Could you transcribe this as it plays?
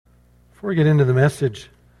Before we get into the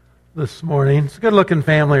message this morning, it's a good-looking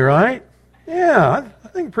family, right? Yeah, I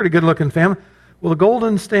think a pretty good-looking family. Will the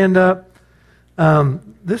Goldens stand up?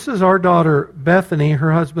 This is our daughter Bethany,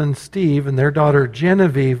 her husband Steve, and their daughter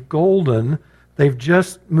Genevieve Golden. They've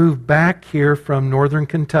just moved back here from northern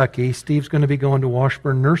Kentucky. Steve's going to be going to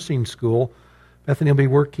Washburn Nursing School. Bethany will be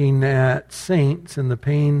working at Saints in the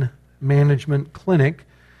pain management clinic.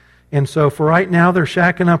 And so for right now, they're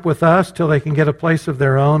shacking up with us till they can get a place of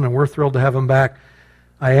their own, and we're thrilled to have them back.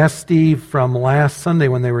 I asked Steve from last Sunday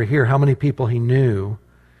when they were here how many people he knew,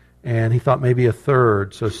 and he thought maybe a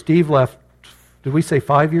third. So Steve left, did we say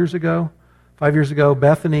 5 years ago? 5 years ago.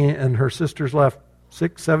 Bethany and her sisters left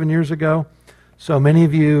 6, 7 years ago. So many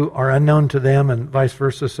of you are unknown to them and vice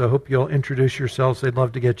versa, so I hope you'll introduce yourselves. They'd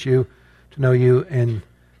love to get you to know you, and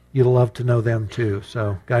you'll love to know them too.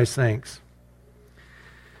 So, guys, thanks.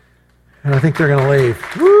 And I think they're going to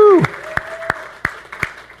leave. Woo!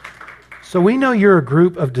 So we know you're a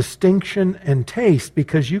group of distinction and taste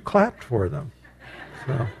because you clapped for them.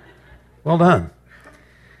 So, well done.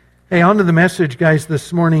 Hey, on to the message, guys,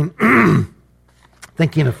 this morning.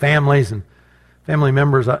 Thinking of families and family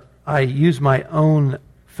members, I use my own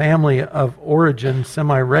family of origin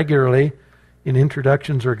semi-regularly in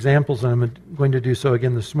introductions or examples, and I'm going to do so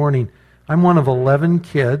again this morning. I'm one of 11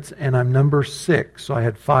 kids, and I'm number 6, so I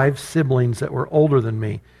had 5 siblings that were older than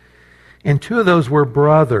me. And 2 of those were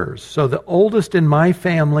brothers. So the oldest in my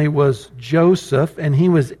family was Joseph, and he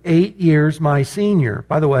was 8 years my senior.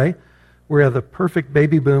 By the way, we're the perfect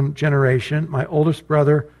baby boom generation. My oldest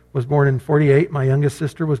brother was born in 48. My youngest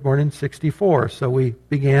sister was born in 64. So we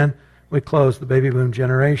closed the baby boom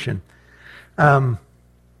generation. My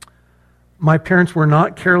parents were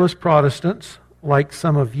not careless Protestants, like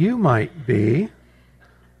some of you might be.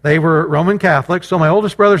 They were Roman Catholics. So my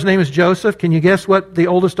oldest brother's name is Joseph. Can you guess what the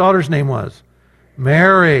oldest daughter's name was?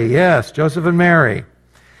 Mary. Yes, Joseph and Mary.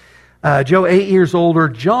 Joe, 8 years older.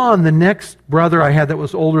 John, the next brother I had that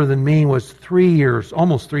was older than me, was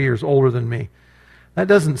almost 3 years older than me. That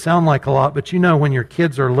doesn't sound like a lot, but you know when your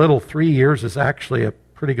kids are little, 3 years is actually a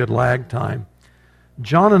pretty good lag time.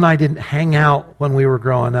 John and I didn't hang out when we were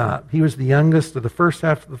growing up. He was the youngest of the first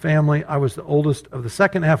half of the family. I was the oldest of the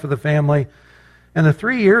second half of the family. And the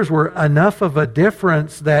 3 years were enough of a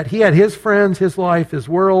difference that he had his friends, his life, his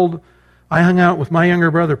world. I hung out with my younger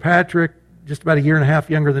brother, Patrick, just about a year and a half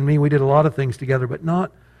younger than me. We did a lot of things together, but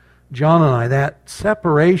not John and I. That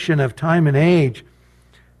separation of time and age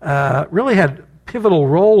really had a pivotal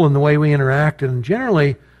role in the way we interacted. And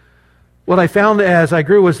generally, what I found as I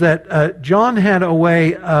grew was that John had a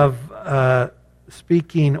way of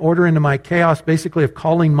speaking order into my chaos, basically of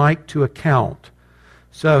calling Mike to account.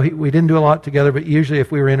 So we didn't do a lot together, but usually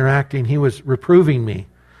if we were interacting, he was reproving me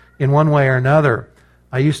in one way or another.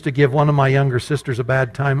 I used to give one of my younger sisters a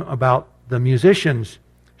bad time about the musicians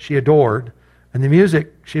she adored and the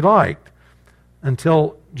music she liked,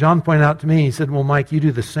 until John pointed out to me, he said, well, Mike, you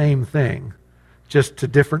do the same thing, just to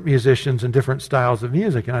different musicians and different styles of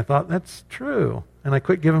music. And I thought, that's true. And I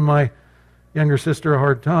quit giving my younger sister a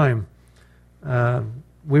hard time.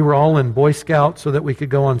 We were all in Boy Scouts so that we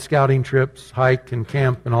could go on scouting trips, hike and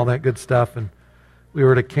camp and all that good stuff. And we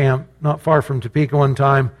were at a camp not far from Topeka one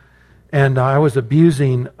time, and I was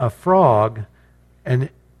abusing a frog.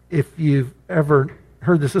 And if you've ever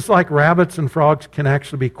heard this, it's like rabbits and frogs can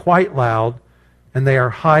actually be quite loud, and they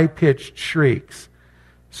are high-pitched shrieks.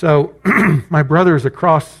 So my brother's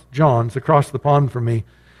John's across the pond from me,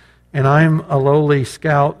 and I'm a lowly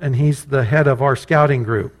scout, and he's the head of our scouting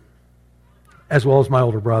group, as well as my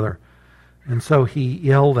older brother. And so he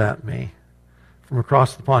yelled at me from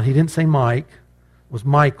across the pond. He didn't say Mike, it was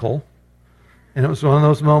Michael. And it was one of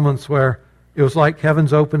those moments where it was like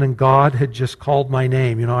heaven's open and God had just called my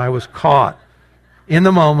name. You know, I was caught in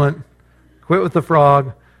the moment, quit with the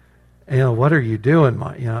frog. You know, what are you doing,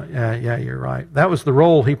 Mike? You know, yeah, you're right. That was the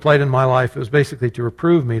role he played in my life. It was basically to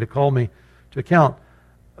reprove me, to call me to account.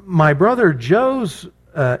 My brother Joe's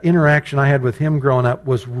interaction I had with him growing up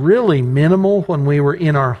was really minimal when we were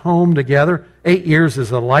in our home together. 8 years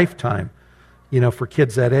is a lifetime, you know, for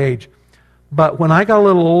kids that age. But when I got a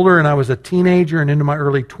little older and I was a teenager and into my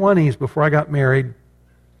early 20s before I got married,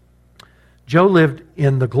 Joe lived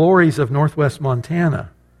in the glories of northwest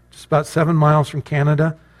Montana, just about 7 miles from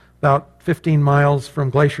Canada, about 15 miles from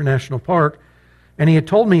Glacier National Park. And he had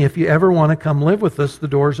told me, if you ever want to come live with us, the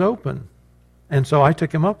door's open. And so I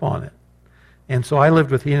took him up on it. And so I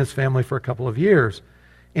lived with he and his family for a couple of years.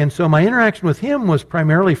 And so my interaction with him was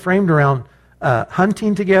primarily framed around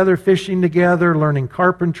hunting together, fishing together, learning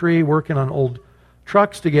carpentry, working on old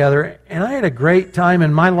trucks together. And I had a great time,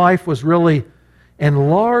 and my life was really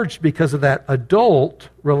enlarged because of that adult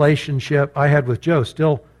relationship I had with Joe.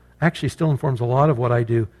 Still informs a lot of what I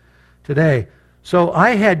do today. So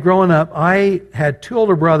I had grown up, I had two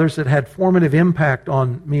older brothers that had formative impact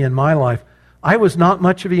on me in my life. I was not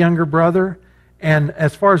much of a younger brother, and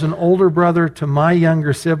as far as an older brother to my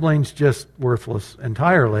younger siblings, just worthless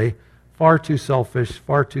entirely. Far too selfish,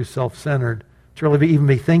 far too self-centered to really even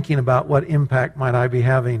be thinking about what impact might I be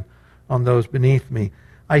having on those beneath me.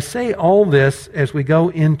 I say all this as we go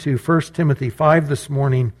into 1 Timothy 5 this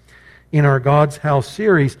morning in our God's House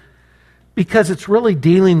series, because it's really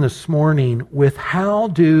dealing this morning with how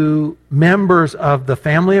do members of the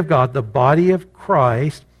family of God, the body of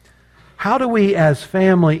Christ, how do we as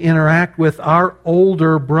family interact with our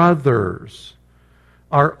older brothers,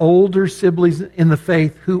 our older siblings in the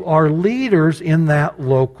faith who are leaders in that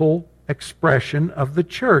local expression of the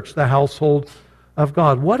church, the household of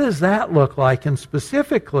God? What does that look like? And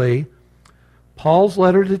specifically, Paul's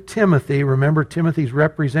letter to Timothy, remember Timothy's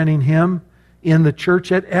representing him in the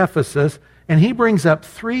church at Ephesus, and he brings up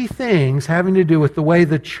three things having to do with the way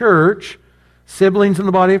the church, siblings in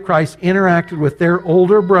the body of Christ, interacted with their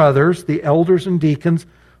older brothers, the elders and deacons,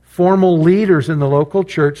 formal leaders in the local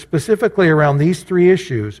church, specifically around these three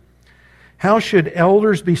issues. How should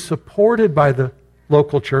elders be supported by the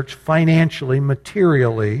local church financially,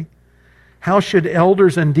 materially? How should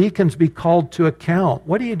elders and deacons be called to account?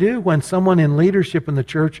 What do you do when someone in leadership in the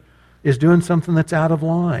church is doing something that's out of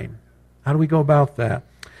line? How do we go about that?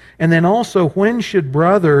 And then also, when should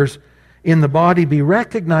brothers in the body be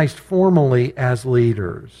recognized formally as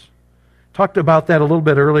leaders? Talked about that a little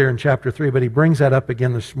bit earlier in chapter 3, but he brings that up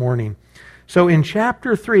again this morning. So in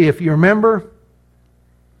chapter 3, if you remember,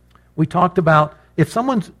 we talked about if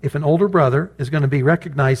an older brother is going to be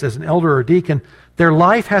recognized as an elder or deacon, their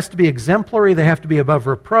life has to be exemplary, they have to be above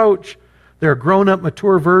reproach, they're a grown-up,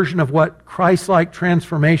 mature version of what Christ-like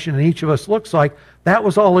transformation in each of us looks like. That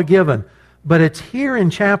was all a given. But it's here in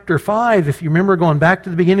chapter 5, if you remember going back to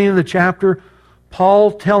the beginning of the chapter,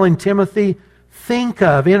 Paul telling Timothy,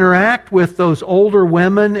 interact with those older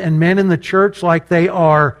women and men in the church like they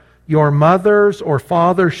are your mothers or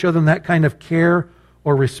fathers. Show them that kind of care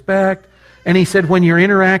or respect. And he said, when you're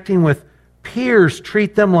interacting with peers,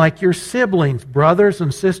 treat them like your siblings, brothers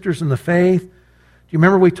and sisters in the faith. Do you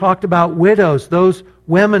remember we talked about widows, those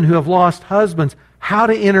women who have lost husbands, how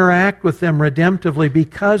to interact with them redemptively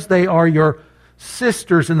because they are your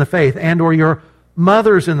sisters in the faith and or your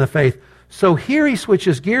mothers in the faith. So here he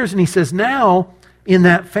switches gears and he says, now, in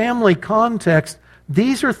that family context,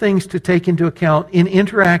 these are things to take into account in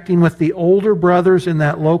interacting with the older brothers in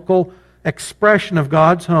that local expression of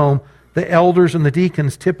God's home, the elders and the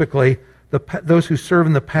deacons typically, those who serve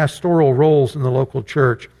in the pastoral roles in the local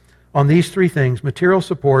church, on these three things: material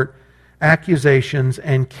support, accusations,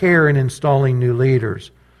 and care in installing new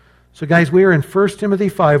leaders. So guys, we are in 1 Timothy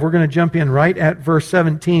 5. We're going to jump in right at verse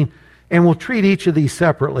 17, and we'll treat each of these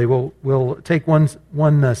separately. We'll take one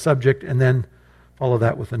subject and then follow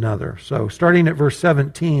that with another. So starting at verse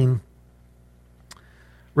 17,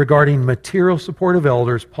 regarding material support of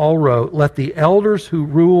elders, Paul wrote, "Let the elders who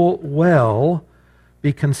rule well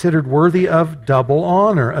be considered worthy of double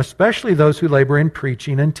honor, especially those who labor in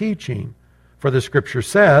preaching and teaching. For the Scripture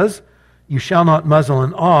says, 'You shall not muzzle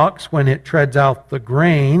an ox when it treads out the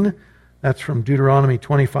grain.'" That's from Deuteronomy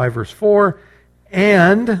 25, verse 4.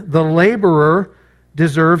 "And the laborer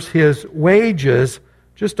deserves his wages."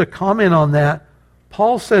 Just a comment on that.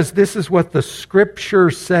 Paul says this is what the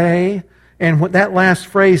Scriptures say. And what that last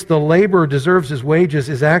phrase, "the laborer deserves his wages,"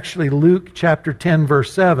 is actually Luke chapter 10,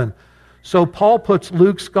 verse 7. So Paul puts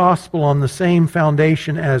Luke's gospel on the same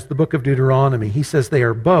foundation as the book of Deuteronomy. He says they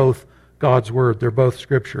are both God's word. They're both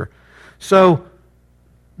Scripture. So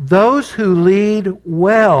those who lead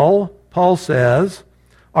well, Paul says,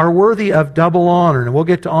 are worthy of double honor. And we'll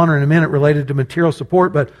get to honor in a minute related to material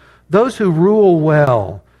support, but those who rule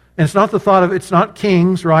well, and it's not the thought of, it's not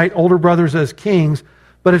kings, right? Older brothers as kings,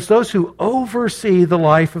 but it's those who oversee the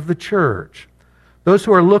life of the church. Those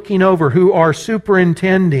who are looking over, who are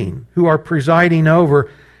superintending, who are presiding over,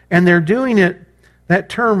 and they're doing it, that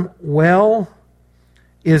term well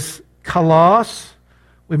is kalos.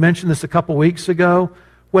 We mentioned this a couple weeks ago.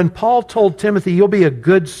 When Paul told Timothy, "You'll be a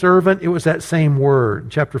good servant," it was that same word. In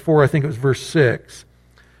chapter 4, I think it was verse 6.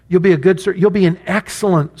 You'll be a good servant. You'll be an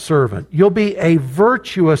excellent servant. You'll be a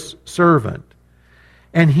virtuous servant.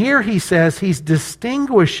 And here he says he's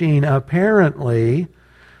distinguishing, apparently,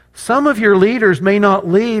 some of your leaders may not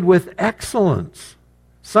lead with excellence.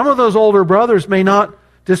 Some of those older brothers may not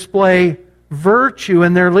display virtue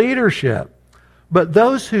in their leadership. But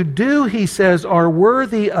those who do, he says, are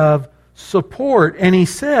worthy of support. And he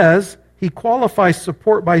says, He qualifies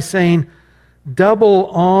support by saying double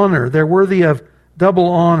honor. They're worthy of double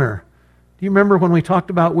honor. Do you remember when we talked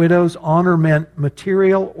about widows? Honor meant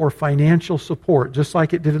material or financial support, just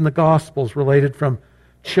like it did in the Gospels, related from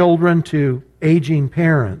children to aging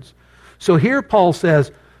parents. So here Paul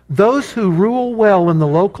says, those who rule well in the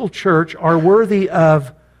local church are worthy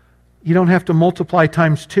of, you don't have to multiply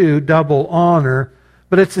times 2, double honor,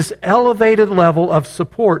 but it's this elevated level of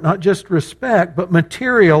support, not just respect, but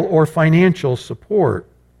material or financial support.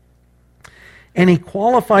 And he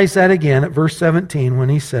qualifies that again at verse 17 when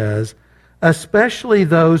he says, especially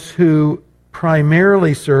those who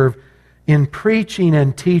primarily serve in preaching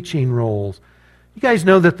and teaching roles. You guys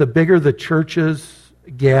know that the bigger the churches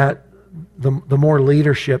get, the more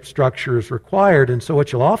leadership structure is required. And so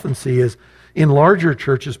what you'll often see is in larger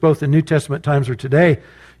churches, both in New Testament times or today,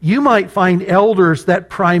 you might find elders that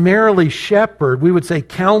primarily shepherd, we would say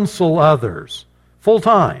counsel others, full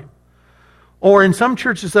time. Or in some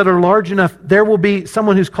churches that are large enough, there will be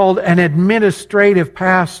someone who's called an administrative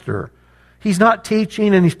pastor. He's not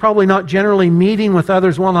teaching, and he's probably not generally meeting with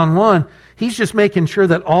others one-on-one. He's just making sure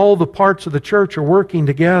that all the parts of the church are working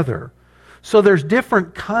together. So there's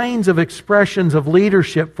different kinds of expressions of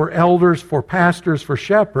leadership for elders, for pastors, for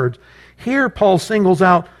shepherds. Here Paul singles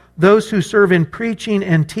out those who serve in preaching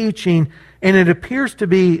and teaching, and it appears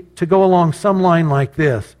to go along some line like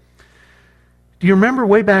this. Do you remember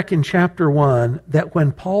way back in chapter 1 that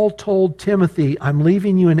when Paul told Timothy, I'm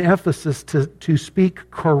leaving you in Ephesus to speak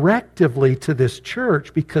correctively to this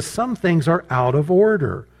church because some things are out of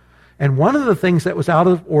order. And one of the things that was out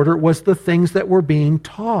of order was the things that were being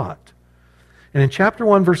taught. And in chapter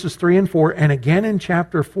 1, verses 3 and 4, and again in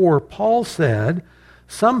chapter 4, Paul said,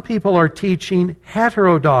 some people are teaching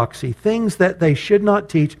heterodoxy, things that they should not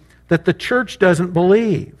teach, that the church doesn't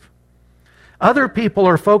believe. Other people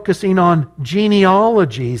are focusing on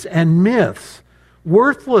genealogies and myths,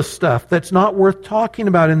 worthless stuff that's not worth talking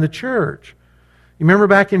about in the church. You remember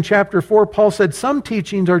back in chapter 4, Paul said some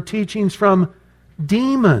teachings are teachings from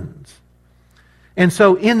demons. And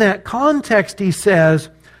so in that context, he says,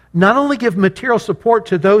 not only give material support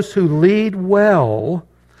to those who lead well,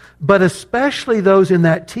 but especially those in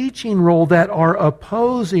that teaching role that are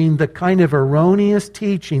opposing the kind of erroneous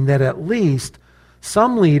teaching that at least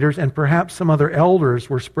some leaders and perhaps some other elders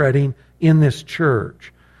were spreading in this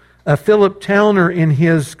church. Philip Towner in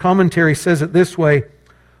his commentary says it this way,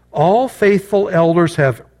 all faithful elders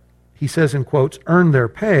have, he says in quotes, earned their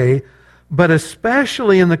pay, but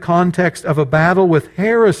especially in the context of a battle with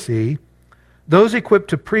heresy, those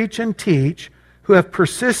equipped to preach and teach who have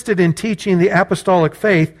persisted in teaching the apostolic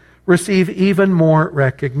faith receive even more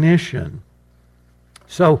recognition.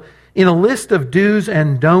 So in a list of do's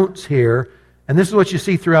and don'ts here, and this is what you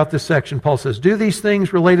see throughout this section, Paul says, do these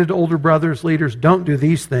things related to older brothers, leaders, don't do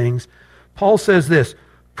these things. Paul says this,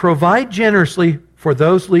 provide generously for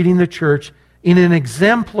those leading the church in an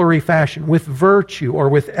exemplary fashion, with virtue or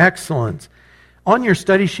with excellence. On your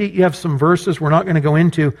study sheet, you have some verses we're not going to go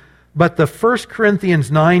into, but the 1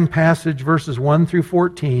 Corinthians 9 passage, verses 1 through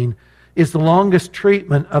 14, is the longest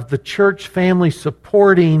treatment of the church family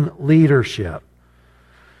supporting leadership.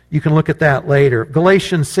 You can look at that later.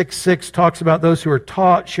 Galatians 6:6 talks about those who are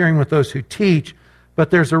taught, sharing with those who teach,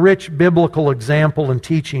 but there's a rich biblical example and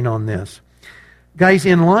teaching on this. Guys,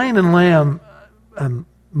 in Lion and Lamb,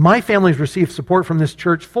 my family's received support from this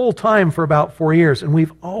church full-time for about 4 years, and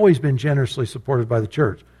we've always been generously supported by the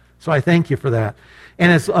church. So I thank you for that.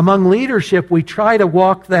 And as among leadership, we try to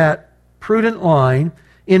walk that prudent line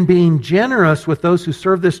in being generous with those who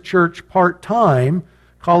serve this church part-time,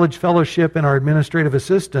 college fellowship and our administrative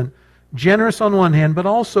assistant, generous on one hand, but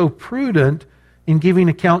also prudent in giving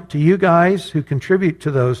account to you guys who contribute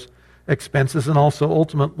to those expenses and also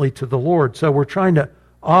ultimately to the Lord. So we're trying to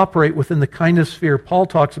operate within the kind of sphere Paul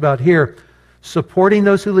talks about here, supporting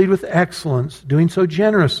those who lead with excellence, doing so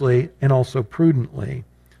generously and also prudently.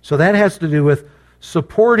 So that has to do with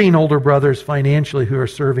supporting older brothers financially who are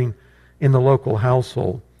serving in the local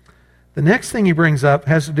household. The next thing he brings up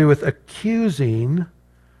has to do with accusing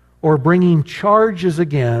or bringing charges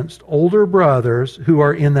against older brothers who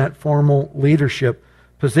are in that formal leadership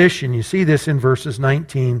position. You see this in verses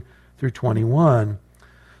 19 through 21.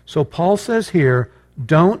 So Paul says here,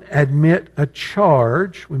 don't admit a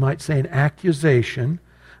charge, we might say an accusation,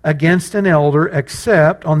 against an elder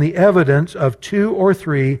except on the evidence of 2 or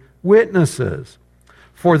 3 witnesses.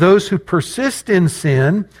 For those who persist in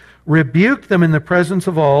sin, rebuke them in the presence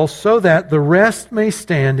of all, so that the rest may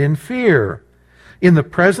stand in fear. In the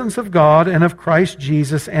presence of God and of Christ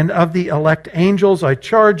Jesus and of the elect angels, I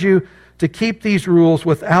charge you to keep these rules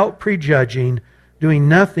without prejudging, doing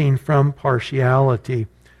nothing from partiality.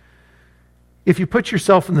 If you put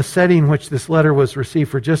yourself in the setting in which this letter was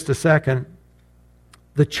received for just a second,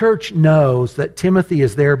 the church knows that Timothy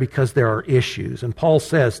is there because there are issues. And Paul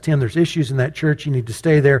says, Tim, there's issues in that church. You need to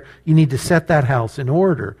stay there. You need to set that house in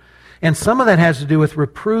order. And some of that has to do with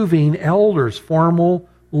reproving elders, formal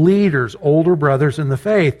leaders, older brothers in the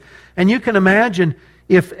faith. And you can imagine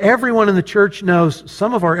if everyone in the church knows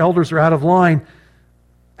some of our elders are out of line,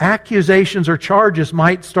 accusations or charges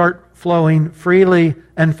might start flowing freely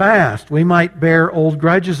and fast. We might bear old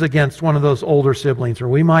grudges against one of those older siblings, or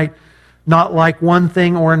we might not like one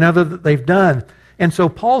thing or another that they've done. And so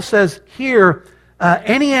Paul says here,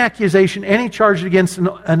 any accusation, any charge against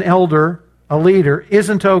an elder, a leader,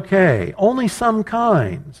 isn't okay. Only some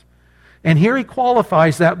kinds. And here he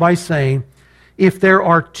qualifies that by saying, if there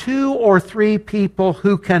are 2 or 3 people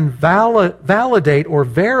who can validate or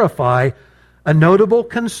verify a notable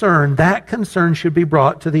concern, that concern should be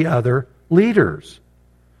brought to the other leaders.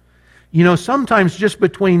 You know, sometimes just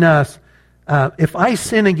between us, if I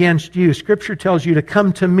sin against you, Scripture tells you to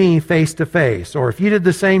come to me face to face. Or if you did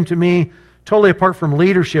the same to me, totally apart from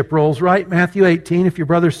leadership roles, right? Matthew 18, if your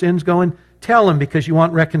brother sins, go and tell him because you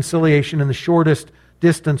want reconciliation in the shortest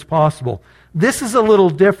distance possible. This is a little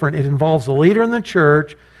different. It involves a leader in the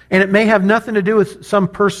church, and it may have nothing to do with some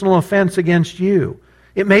personal offense against you.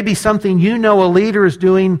 It may be something you know a leader is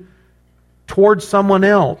doing towards someone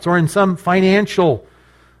else or in some financial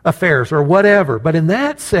affairs or whatever. But in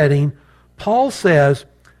that setting, Paul says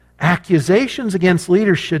accusations against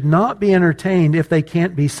leaders should not be entertained if they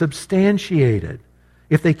can't be substantiated,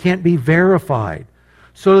 if they can't be verified.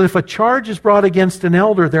 So if a charge is brought against an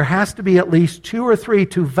elder, there has to be at least 2 or 3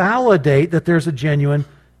 to validate that there's a genuine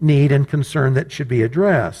need and concern that should be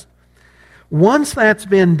addressed. Once that's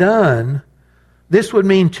been done, this would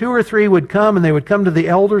mean 2 or 3 would come, and they would come to the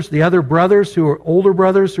elders, the other brothers who are older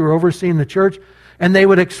brothers who are overseeing the church, and they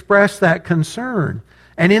would express that concern.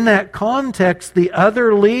 And in that context, the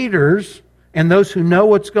other leaders and those who know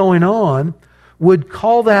what's going on would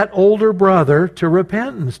call that older brother to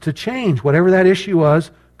repentance, to change whatever that issue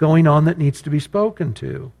was going on that needs to be spoken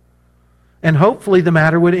to. And hopefully the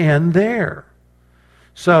matter would end there.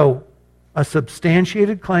 So a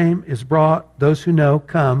substantiated claim is brought, those who know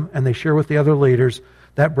come, and they share with the other leaders,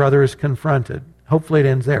 that brother is confronted. Hopefully it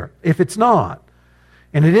ends there. If it's not,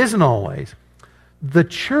 and it isn't always, the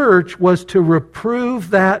church was to reprove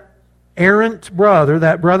that errant brother,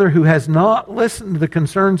 that brother who has not listened to the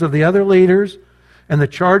concerns of the other leaders and the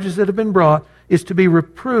charges that have been brought, is to be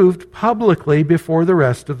reproved publicly before the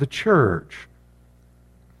rest of the church.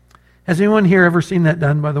 Has anyone here ever seen that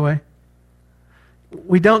done, by the way?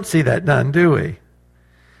 We don't see that done, do we?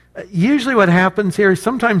 Usually what happens here is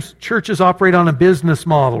sometimes churches operate on a business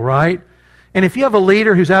model, right? And if you have a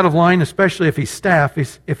leader who's out of line, especially if he's staff,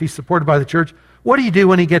 if he's supported by the church, what do you do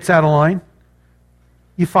when he gets out of line?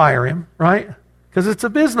 You fire him, right? Because it's a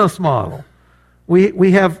business model.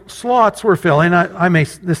 We have slots we're filling.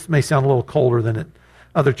 This may sound a little colder than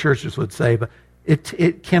other churches would say, but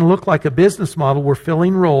it can look like a business model. We're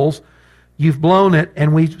filling roles. You've blown it,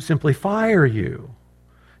 and we simply fire you.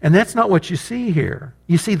 And that's not what you see here.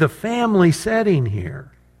 You see the family setting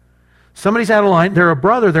here. Somebody's out of line. They're a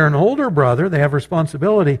brother. They're an older brother. They have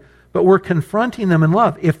responsibility. But we're confronting them in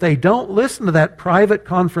love. If they don't listen to that private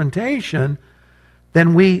confrontation,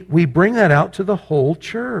 then we bring that out to the whole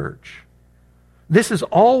church. This is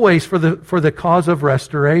always for the cause of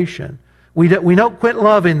restoration. We don't quit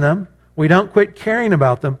loving them. We don't quit caring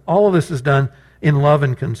about them. All of this is done in love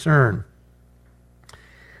and concern.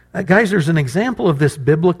 Guys, there's an example of this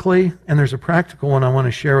biblically, and there's a practical one I want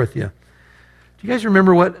to share with you. Do you guys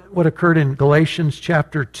remember what occurred in Galatians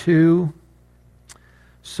chapter 2?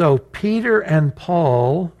 So Peter and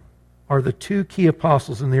Paul are the 2 key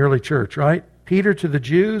apostles in the early church, right? Peter to the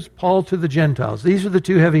Jews, Paul to the Gentiles. These are the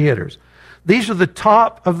 2 heavy hitters. These are the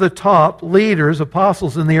top of the top leaders,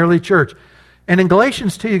 apostles in the early church. And in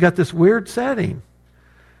Galatians 2, you got this weird setting.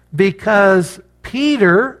 Because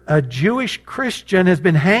Peter, a Jewish Christian, has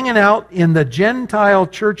been hanging out in the Gentile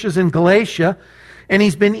churches in Galatia, and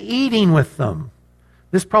he's been eating with them.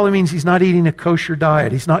 This probably means he's not eating a kosher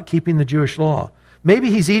diet. He's not keeping the Jewish law. Maybe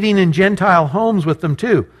he's eating in Gentile homes with them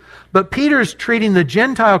too. But Peter's treating the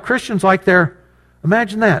Gentile Christians like they're,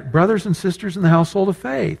 imagine that, brothers and sisters in the household of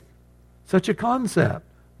faith. Such a concept.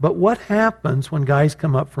 But what happens when guys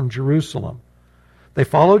come up from Jerusalem? They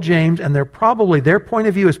follow James, and their point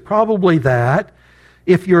of view is probably that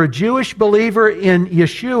if you're a Jewish believer in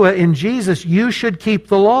Yeshua, in Jesus, you should keep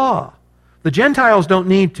the law. The Gentiles don't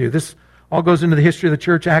need to. This all goes into the history of the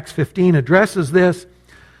church. Acts 15 addresses this.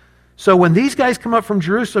 So when these guys come up from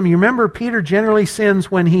Jerusalem, you remember Peter generally sins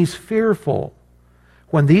when he's fearful,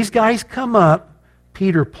 When these guys come up,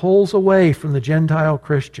 Peter pulls away from the Gentile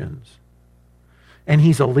Christians. And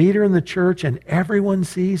he's a leader in the church, and everyone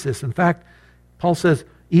sees this. In fact, Paul says,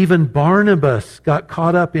 even Barnabas got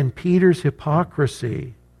caught up in Peter's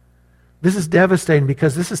hypocrisy. This is devastating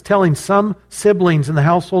because this is telling some siblings in the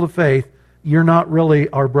household of faith, you're not really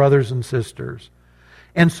our brothers and sisters.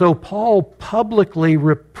 And so Paul publicly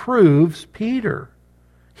reproves Peter.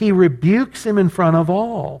 He rebukes him in front of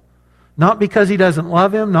all. Not because he doesn't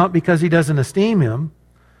love him, not because he doesn't esteem him,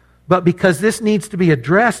 but because this needs to be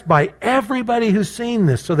addressed by everybody who's seen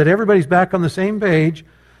this so that everybody's back on the same page.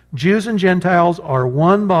 Jews and Gentiles are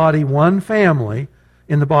one body, one family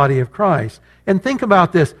in the body of Christ. And think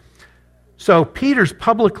about this. So Peter's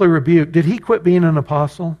publicly rebuked. Did he quit being an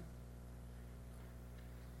apostle?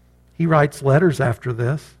 He writes letters after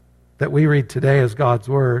this that we read today as God's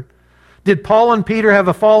Word. Did Paul and Peter have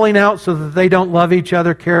a falling out so that they don't love each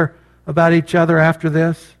other, care about each other after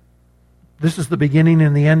this? This is the beginning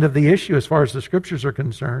and the end of the issue as far as the Scriptures are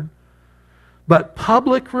concerned. But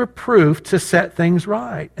public reproof to set things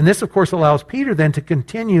right. And this, of course, allows Peter then to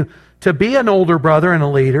continue to be an older brother and a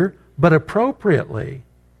leader, but appropriately.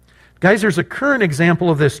 Guys, there's a current example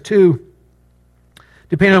of this too.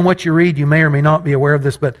 Depending on what you read, you may or may not be aware of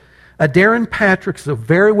this, but Darren Patrick's a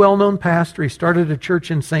very well-known pastor. He started a church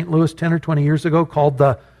in St. Louis 10 or 20 years ago called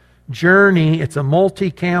The Journey. It's a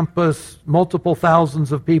multi-campus, multiple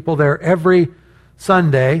thousands of people there every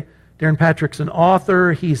Sunday. Darren Patrick's an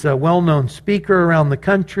author. He's a well-known speaker around the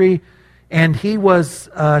country. And he was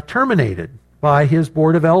terminated by his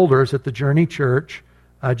board of elders at the Journey Church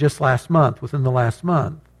just last month, within the last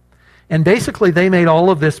month. And basically they made all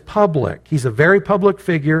of this public. He's a very public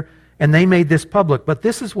figure, and they made this public. But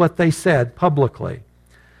this is what they said publicly.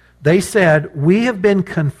 They said, we have been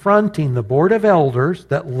confronting the board of elders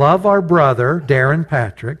that love our brother, Darren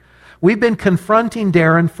Patrick. We've been confronting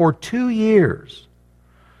Darren for 2 years.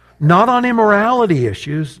 Not on immorality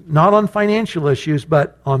issues, not on financial issues,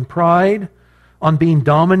 but on pride, on being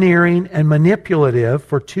domineering and manipulative.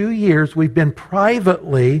 For 2 years, we've been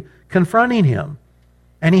privately confronting him,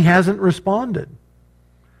 and he hasn't responded.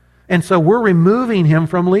 And so we're removing him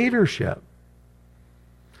from leadership.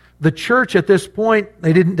 The church at this point,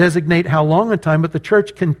 they didn't designate how long a time, but the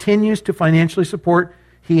church continues to financially support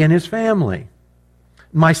he and his family.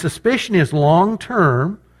 My suspicion is long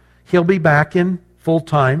term, he'll be back in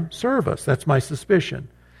full-time service. That's my suspicion.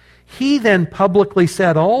 He then publicly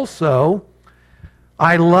said also,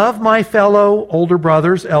 I love my fellow older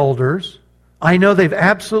brothers, elders. I know they've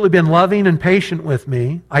absolutely been loving and patient with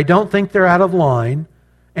me. I don't think they're out of line,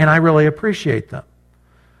 and I really appreciate them.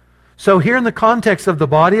 So here in the context of the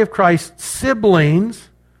body of Christ, siblings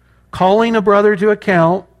calling a brother to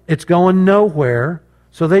account, it's going nowhere.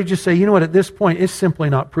 So they just say, you know what, at this point, it's simply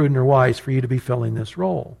not prudent or wise for you to be filling this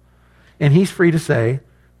role. And he's free to say,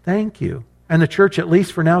 thank you. And the church, at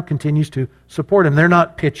least for now, continues to support him. They're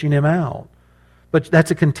not pitching him out. But that's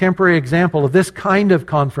a contemporary example of this kind of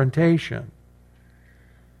confrontation.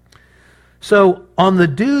 So on the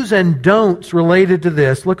do's and don'ts related to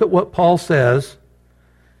this, look at what Paul says.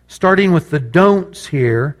 Starting with the don'ts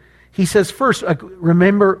here, he says first,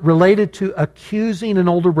 remember, related to accusing an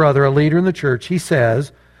older brother, a leader in the church, he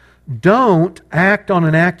says, don't act on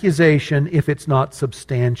an accusation if it's not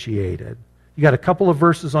substantiated. You got a couple of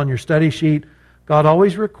verses on your study sheet. God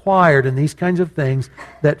always required in these kinds of things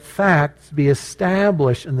that facts be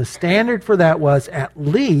established, and the standard for that was at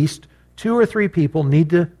least 2 or 3 people need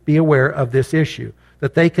to be aware of this issue,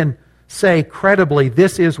 that they can say credibly,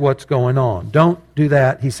 this is what's going on. Don't do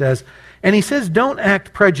that, he says. And he says, don't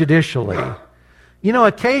act prejudicially. You know,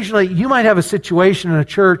 occasionally you might have a situation in a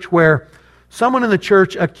church where someone in the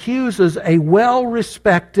church accuses a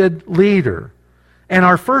well-respected leader. And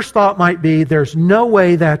our first thought might be, there's no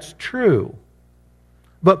way that's true.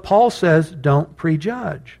 But Paul says, don't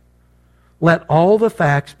prejudge. Let all the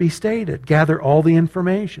facts be stated. Gather all the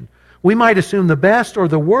information. We might assume the best or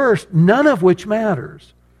the worst, none of which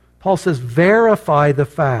matters. Paul says, verify the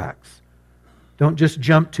facts. Don't just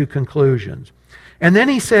jump to conclusions. And then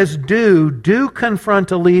he says, do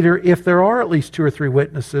confront a leader if there are at least 2 or 3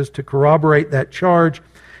 witnesses to corroborate that charge,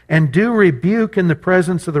 and do rebuke in the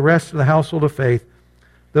presence of the rest of the household of faith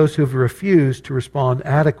those who have refused to respond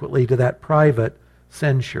adequately to that private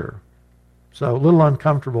censure. So a little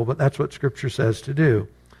uncomfortable, but that's what Scripture says to do.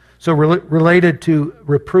 So related to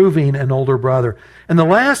reproving an older brother. And the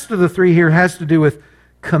last of the 3 here has to do with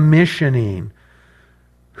commissioning.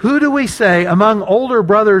 Who do we say, among older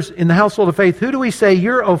brothers in the household of faith, who do we say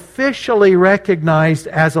you're officially recognized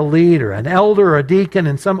as a leader, an elder or a deacon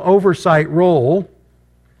in some oversight role?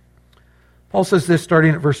 Paul says this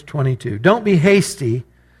starting at verse 22. Don't be hasty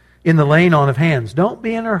in the laying on of hands. Don't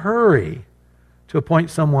be in a hurry to appoint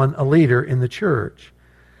someone a leader in the church,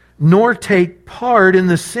 nor take part in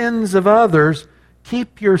the sins of others.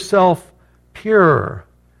 Keep yourself pure.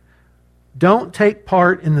 Don't take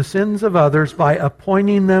part in the sins of others by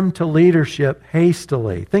appointing them to leadership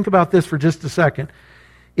hastily. Think about this for just a second.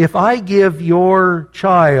 If I give your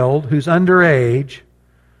child who's underage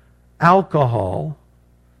alcohol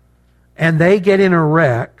and they get in a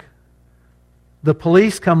wreck, the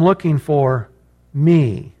police come looking for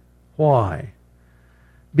me. Why?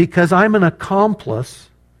 Because I'm an accomplice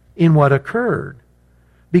in what occurred.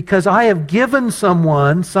 Because I have given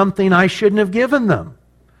someone something I shouldn't have given them.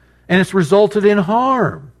 And it's resulted in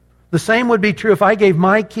harm. The same would be true if I gave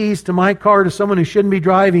my keys to my car to someone who shouldn't be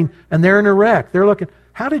driving and they're in a wreck. They're looking,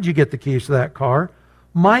 how did you get the keys to that car?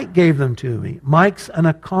 Mike gave them to me. Mike's an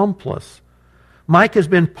accomplice. Mike has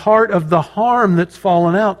been part of the harm that's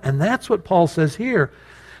fallen out. And that's what Paul says here.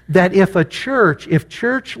 That if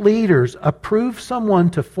church leaders approve someone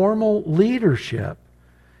to formal leadership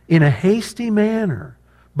in a hasty manner,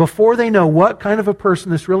 before they know what kind of a person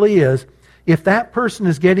this really is, if that person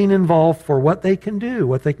is getting involved for what they can do,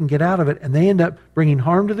 what they can get out of it, and they end up bringing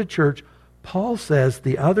harm to the church, Paul says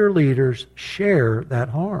the other leaders share that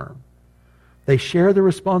harm. They share the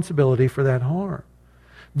responsibility for that harm.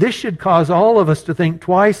 This should cause all of us to think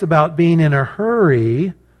twice about being in a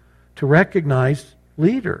hurry to recognize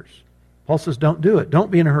leaders. Paul says don't do it. Don't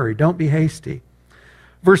be in a hurry. Don't be hasty.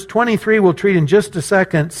 Verse 23, we'll treat in just a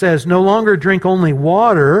second, says, no longer drink only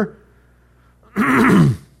water,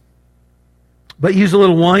 but use a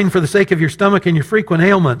little wine for the sake of your stomach and your frequent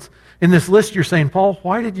ailments. In this list you're saying, Paul,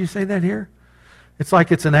 why did you say that here? It's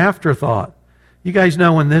like it's an afterthought. You guys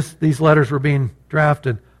know when these letters were being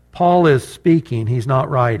drafted, Paul is speaking, he's not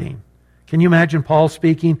writing. Can you imagine Paul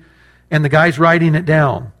speaking and the guy's writing it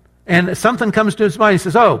down? And something comes to his mind, he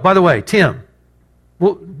says, oh, by the way, Tim,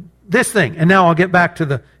 well, this thing, and now I'll get back to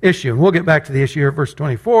the issue. And we'll get back to the issue here, verse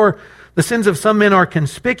 24. The sins of some men are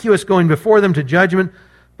conspicuous going before them to judgment,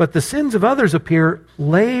 but the sins of others appear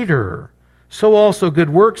later. So also good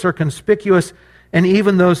works are conspicuous, and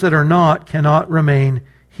even those that are not cannot remain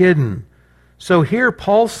hidden. So here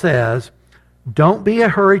Paul says, don't be in a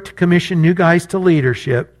hurry to commission new guys to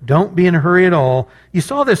leadership. Don't be in a hurry at all. You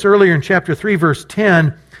saw this earlier in chapter 3, verse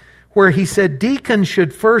 10, where he said deacons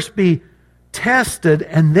should first be tested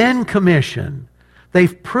and then commissioned.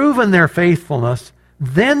 They've proven their faithfulness,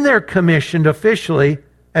 then they're commissioned officially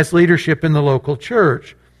as leadership in the local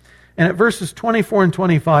church. And at verses 24 and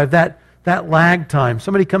 25, that lag time,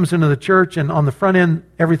 somebody comes into the church and on the front end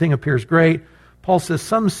everything appears great. Paul says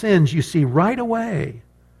some sins you see right away,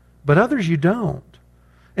 but others you don't.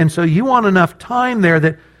 And so you want enough time there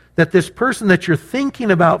that this person that you're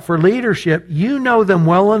thinking about for leadership, you know them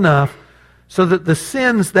well enough so that the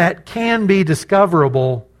sins that can be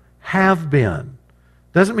discoverable have been.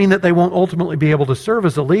 Doesn't mean that they won't ultimately be able to serve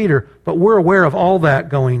as a leader, but we're aware of all that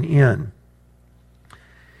going in.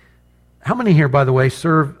 How many here, by the way,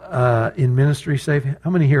 serve in Ministry Safe? How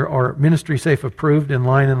many here are Ministry Safe approved in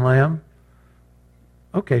Lion and Lamb?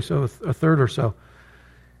 Okay, so a third or so.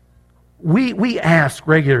 We ask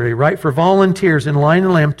regularly, right, for volunteers in Lion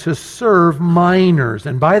and Lamb to serve minors.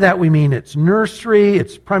 And by that we mean it's nursery,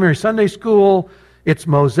 it's primary Sunday school, it's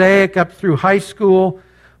Mosaic up through high school.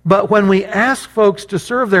 But when we ask folks to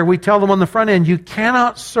serve there, we tell them on the front end, you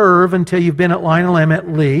cannot serve until you've been at Lion and Lamb at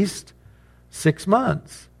least 6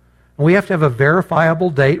 months. And we have to have a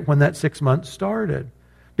verifiable date when that 6 months started.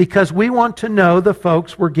 Because we want to know the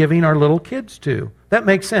folks we're giving our little kids to. That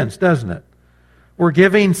makes sense, doesn't it? We're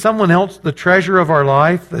giving someone else the treasure of our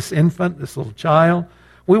life, this infant, this little child.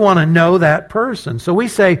 We want to know that person. So we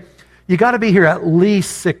say, you got to be here at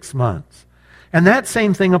least 6 months. And that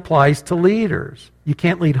same thing applies to leaders. You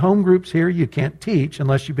can't lead home groups here. You can't teach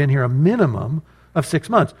unless you've been here a minimum of 6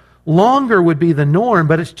 months. Longer would be the norm,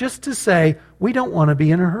 but it's just to say we don't want to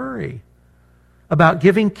be in a hurry about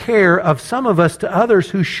giving care of some of us to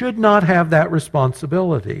others who should not have that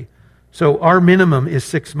responsibility. So our minimum is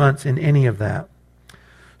 6 months in any of that.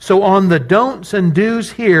 So on the don'ts and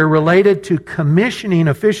do's here related to commissioning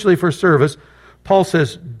officially for service, Paul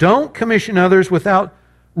says, don't commission others without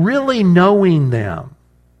really knowing them,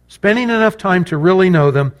 spending enough time to really know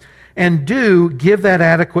them, and do give that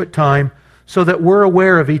adequate time so that we're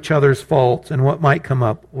aware of each other's faults and what might come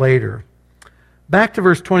up later. Back to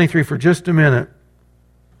verse 23 for just a minute.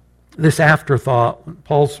 This afterthought,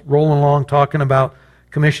 Paul's rolling along talking about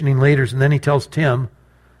commissioning leaders, and then he tells Tim,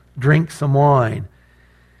 drink some wine.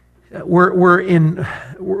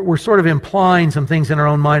 We're sort of implying some things in our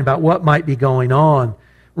own mind about what might be going on.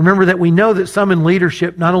 Remember that we know that some in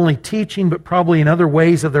leadership, not only teaching, but probably in other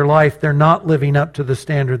ways of their life, they're not living up to the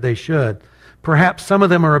standard they should. Perhaps some of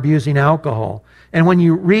them are abusing alcohol. And when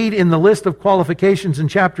you read in the list of qualifications in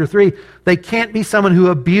chapter 3, they can't be someone who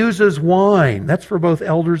abuses wine. That's for both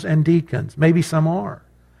elders and deacons. Maybe some are.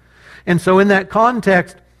 And so in that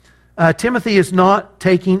context, Timothy is not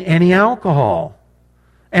taking any alcohol.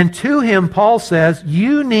 And to him, Paul says,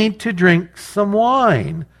 you need to drink some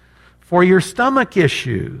wine for your stomach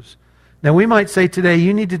issues. Now, we might say today,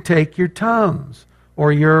 you need to take your Tums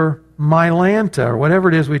or your Mylanta or whatever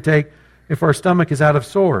it is we take if our stomach is out of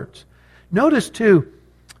sorts. Notice, too,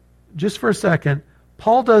 just for a second,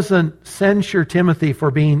 Paul doesn't censure Timothy for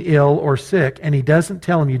being ill or sick, and he doesn't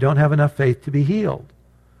tell him you don't have enough faith to be healed.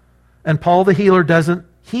 And Paul the healer doesn't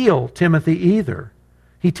heal Timothy either.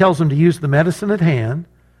 He tells him to use the medicine at hand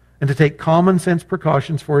and to take common sense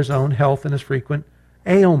precautions for his own health and his frequent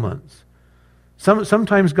ailments.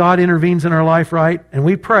 Sometimes God intervenes in our life, right? And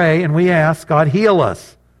we pray and we ask, God, heal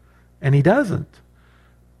us. And he doesn't.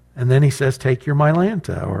 And then he says, take your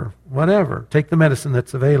Mylanta or whatever. Take the medicine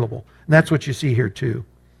that's available. And that's what you see here too.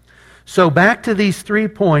 So back to these 3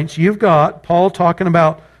 points, you've got Paul talking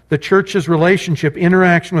about the church's relationship,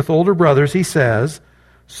 interaction with older brothers. He says,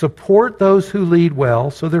 support those who lead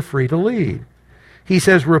well so they're free to lead. He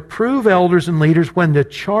says, reprove elders and leaders when the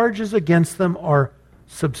charges against them are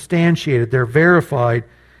substantiated, they're verified.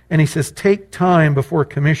 And he says, take time before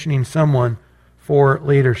commissioning someone for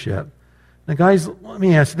leadership. Now guys, let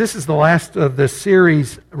me ask, this is the last of the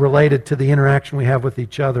series related to the interaction we have with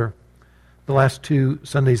each other. The last 2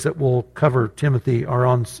 Sundays that we'll cover Timothy are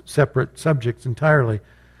on separate subjects entirely.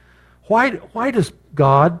 Why does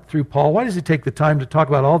God, through Paul, why does he take the time to talk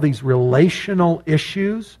about all these relational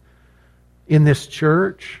issues in this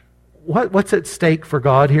church? What's at stake for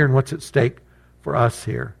God here and what's at stake for us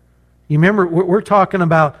here? You remember, we're talking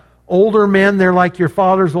about older men, they're like your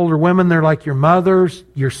fathers. Older women, they're like your mothers.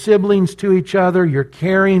 Your siblings to each other. You're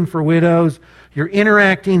caring for widows. You're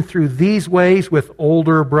interacting through these ways with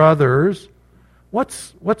older brothers.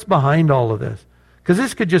 What's behind all of this? Because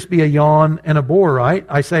this could just be a yawn and a bore, right?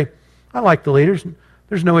 I say, I like the leaders.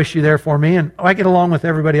 There's no issue there for me, and I get along with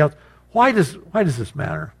everybody else. Why does this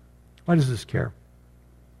matter? Why does this care?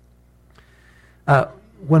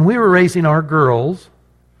 When we were raising our girls,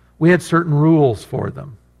 we had certain rules for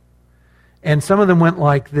them. And some of them went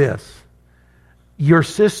like this. Your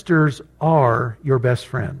sisters are your best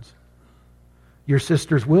friends. Your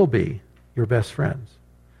sisters will be your best friends.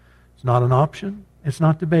 It's not an option. It's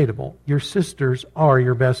not debatable. Your sisters are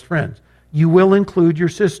your best friends. You will include your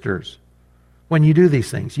sisters when you do these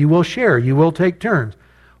things. You will share. You will take turns.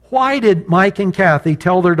 Why did Mike and Kathy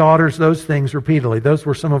tell their daughters those things repeatedly? Those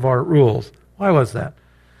were some of our rules. Why was that?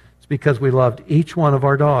 It's because we loved each one of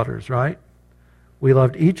our daughters, right? We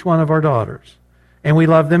loved each one of our daughters. And we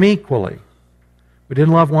loved them equally. We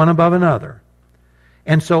didn't love one above another.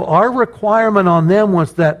 And so our requirement on them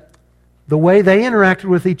was that the way they interacted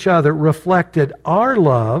with each other reflected our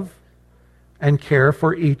love and care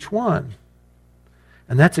for each one.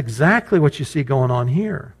 And that's exactly what you see going on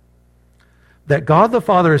here. That God the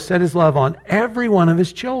Father has set his love on every one of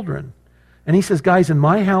his children. And he says, guys, in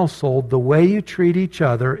my household, the way you treat each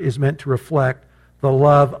other is meant to reflect the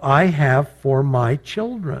love I have for my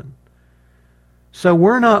children. So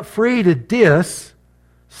we're not free to diss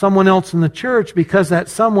someone else in the church because that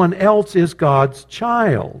someone else is God's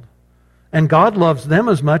child. And God loves them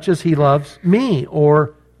as much as he loves me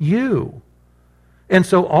or you. And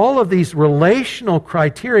so all of these relational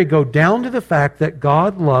criteria go down to the fact that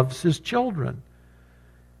God loves his children.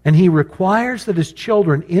 And he requires that his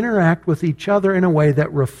children interact with each other in a way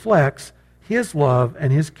that reflects his love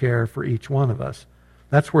and his care for each one of us.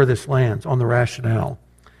 That's where this lands, on the rationale.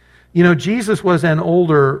 You know, Jesus was an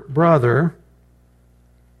older brother.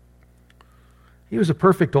 He was a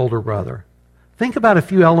perfect older brother. Think about a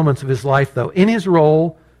few elements of his life, though, in his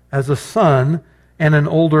role as a son and an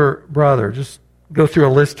older brother. Just go through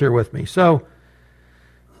a list here with me. So,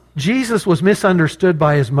 Jesus was misunderstood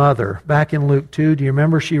by his mother. Back in Luke 2, do you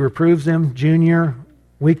remember she reproves him? Junior,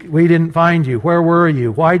 we didn't find you. Where were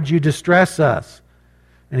you? Why did you distress us?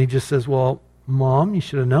 And he just says, well, Mom, you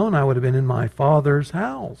should have known I would have been in my Father's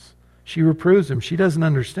house. She reproves him. She doesn't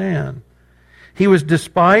understand. He was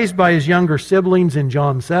despised by his younger siblings in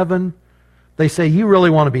John 7. They say, you really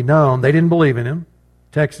want to be known. They didn't believe in him.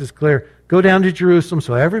 Text is clear. Go down to Jerusalem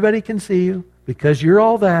so everybody can see you because you're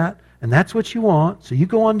all that. And that's what you want, so you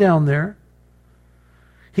go on down there.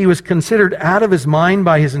 He was considered out of his mind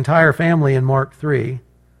by his entire family in Mark 3.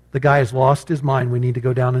 The guy has lost his mind. We need to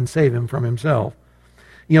go down and save him from himself.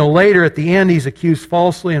 You know, later at the end, he's accused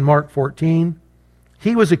falsely in Mark 14.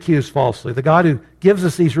 He was accused falsely. The God who gives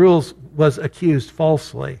us these rules was accused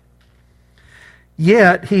falsely.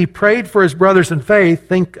 Yet he prayed for his brothers in faith.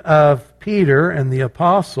 Think of Peter and the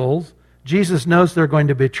apostles. Jesus knows they're going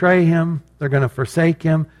to betray him, they're going to forsake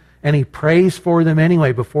him, and he prays for them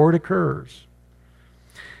anyway before it occurs.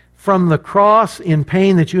 From the cross in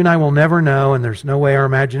pain that you and I will never know, and there's no way our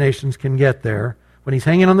imaginations can get there, when he's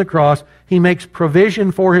hanging on the cross, he makes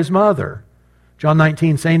provision for his mother. John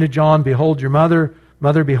 19, saying to John, behold your mother,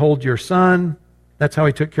 mother, behold your son. That's how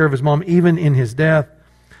he took care of his mom, even in his death.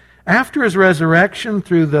 After his resurrection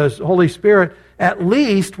through the Holy Spirit, at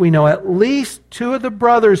least two of the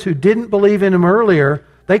brothers who didn't believe in him earlier,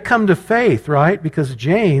 they come to faith, right? Because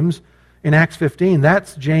James, in Acts 15,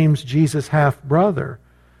 that's James, Jesus' half-brother.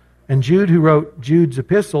 And Jude, who wrote Jude's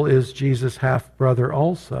epistle, is Jesus' half-brother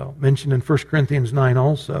also, mentioned in 1 Corinthians 9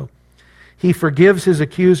 also. He forgives his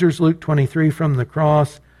accusers, Luke 23, from the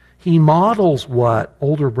cross. He models what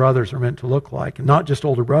older brothers are meant to look like. And not just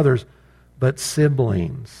older brothers, but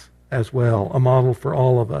siblings as well, a model for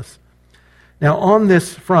all of us. Now on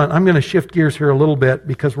this front, I'm going to shift gears here a little bit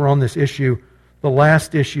because we're on this issue, the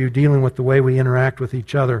last issue dealing with the way we interact with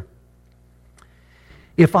each other.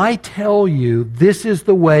 If I tell you this is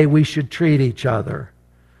the way we should treat each other,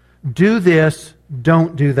 do this,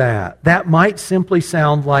 don't do that, that might simply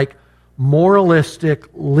sound like moralistic,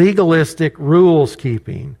 legalistic rules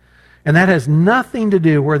keeping. And that has nothing to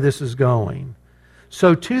do where this is going.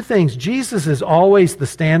 So two things. Jesus is always the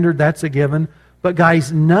standard. That's a given. But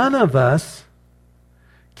guys, none of us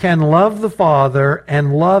can love the Father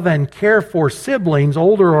and love and care for siblings,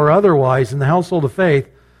 older or otherwise, in the household of faith,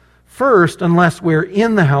 first, unless we're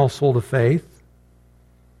in the household of faith.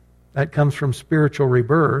 That comes from spiritual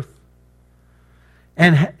rebirth.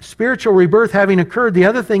 And spiritual rebirth having occurred, the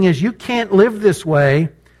other thing is you can't live this way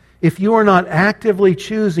if you are not actively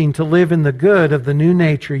choosing to live in the good of the new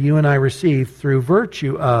nature you and I received through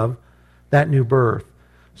virtue of that new birth.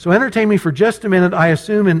 So entertain me for just a minute. I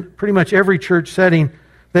assume in pretty much every church setting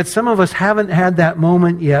that some of us haven't had that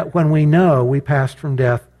moment yet when we know we passed from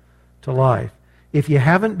death to life. If you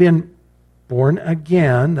haven't been born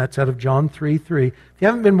again, that's out of John 3:3. If you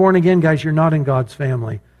haven't been born again, guys, you're not in God's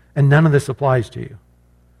family, and none of this applies to you.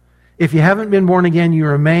 If you haven't been born again, you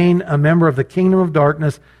remain a member of the kingdom of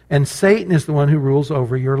darkness, and Satan is the one who rules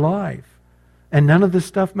over your life. And none of this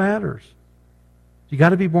stuff matters. You got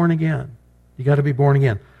to be born again. You got to be born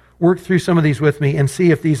again. Work through some of these with me and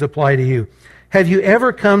see if these apply to you. Have you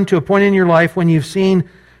ever come to a point in your life when you've seen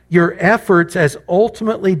your efforts as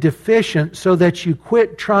ultimately deficient so that you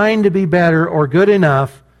quit trying to be better or good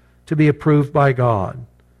enough to be approved by God?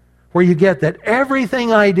 Where you get that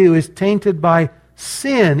everything I do is tainted by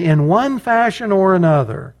sin in one fashion or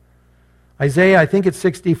another. Isaiah, I think it's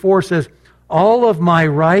 64, says, all of my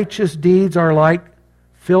righteous deeds are like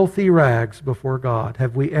filthy rags before God.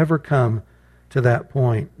 Have we ever come to that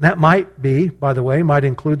point? That might be, by the way, might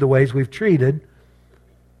include the ways we've treated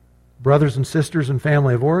brothers and sisters in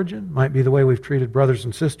family of origin, might be the way we've treated brothers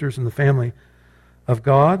and sisters in the family of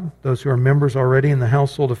God, those who are members already in the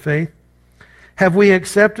household of faith. Have we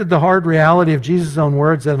accepted the hard reality of Jesus' own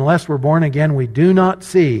words that unless we're born again, we do not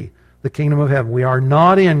see the kingdom of heaven? We are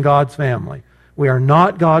not in God's family. We are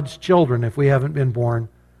not God's children if we haven't been born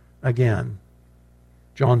again.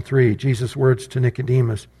 John 3, Jesus' words to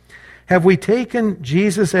Nicodemus. Have we taken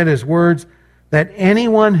Jesus at his words that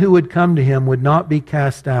anyone who would come to him would not be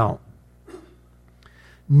cast out?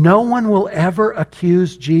 No one will ever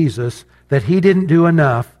accuse Jesus that he didn't do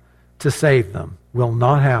enough to save them. Will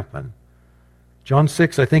not happen. John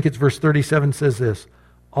 6, I think it's verse 37, says this,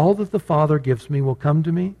 all that the Father gives me will come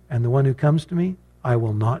to me, and the one who comes to me, I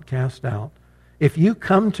will not cast out. If you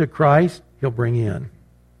come to Christ, he'll bring you in.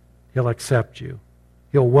 He'll accept you.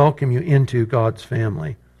 He'll welcome you into God's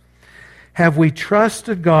family. Have we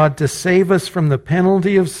trusted God to save us from the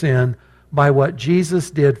penalty of sin by what Jesus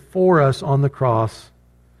did for us on the cross,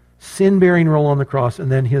 sin-bearing role on the cross,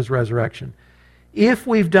 and then his resurrection? If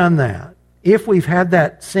we've done that, if we've had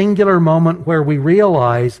that singular moment where we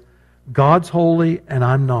realize God's holy and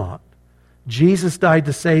I'm not, Jesus died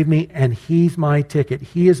to save me and he's my ticket.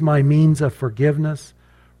 He is my means of forgiveness,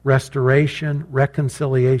 restoration,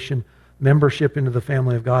 reconciliation, membership into the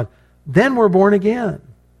family of God, then we're born again.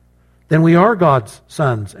 Then we are God's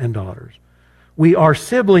sons and daughters. We are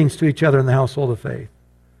siblings to each other in the household of faith.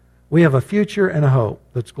 We have a future and a hope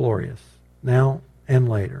that's glorious, now and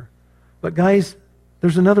later. But guys,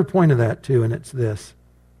 there's another point of that too, and it's this.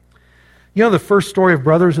 You know, the first story of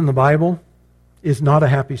brothers in the Bible is not a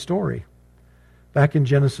happy story. Back in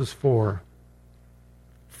Genesis 4.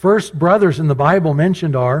 First brothers in the Bible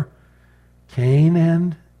mentioned are Cain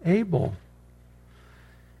and Abel.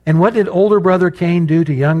 And what did older brother Cain do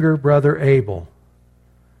to younger brother Abel?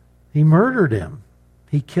 He murdered him.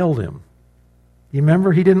 He killed him. You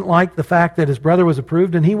remember, he didn't like the fact that his brother was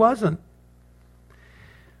approved and he wasn't.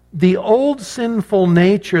 The old sinful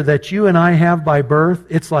nature that you and I have by birth,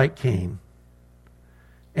 it's like Cain.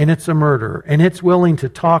 And it's a murderer. And it's willing to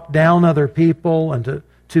talk down other people and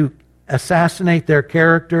to assassinate their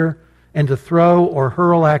character and to throw or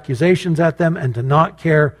hurl accusations at them and to not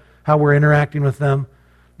care how we're interacting with them.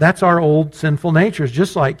 That's our old sinful nature. It's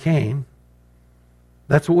just like Cain.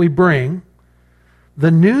 That's what we bring.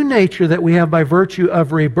 The new nature that we have by virtue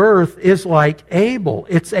of rebirth is like Abel.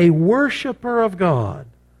 It's a worshiper of God.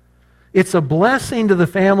 It's a blessing to the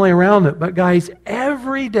family around it. But guys,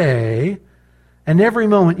 every day and every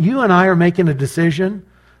moment, you and I are making a decision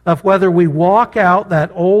of whether we walk out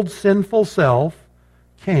that old sinful self,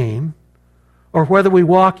 Cain, or whether we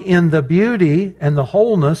walk in the beauty and the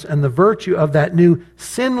wholeness and the virtue of that new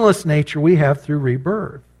sinless nature we have through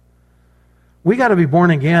rebirth. We got to be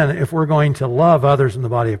born again if we're going to love others in the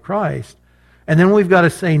body of Christ. And then we've got to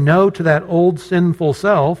say no to that old sinful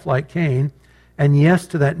self, like Cain, and yes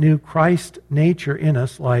to that new Christ nature in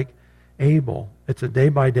us, like Abel. It's a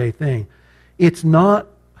day-by-day thing. It's not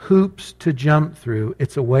hoops to jump through.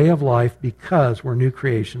 It's a way of life because we're new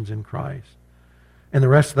creations in Christ. And the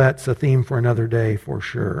rest of that's a theme for another day for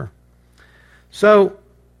sure. So,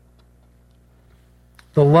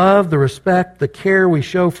 the love, the respect, the care we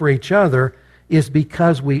show for each other is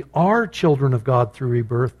because we are children of God through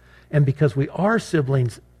rebirth and because we are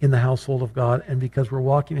siblings in the household of God and because we're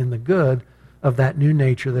walking in the good of that new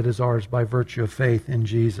nature that is ours by virtue of faith in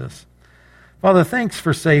Jesus. Father, thanks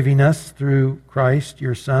for saving us through Christ,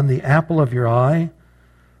 your Son, the apple of your eye.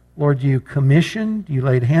 Lord, you commissioned, you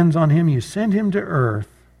laid hands on him, you sent him to earth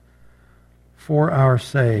for our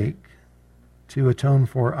sake to atone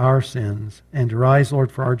for our sins and to rise,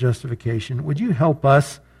 Lord, for our justification. Would you help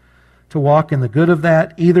us to walk in the good of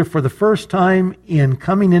that, either for the first time in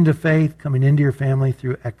coming into faith, coming into your family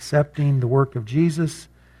through accepting the work of Jesus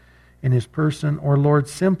in his person, or, Lord,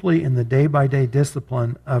 simply in the day-by-day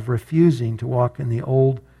discipline of refusing to walk in the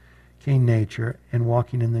old Cain nature and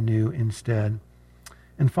walking in the new instead.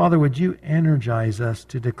 And Father, would you energize us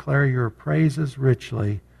to declare your praises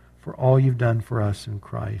richly for all you've done for us in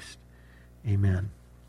Christ. Amen.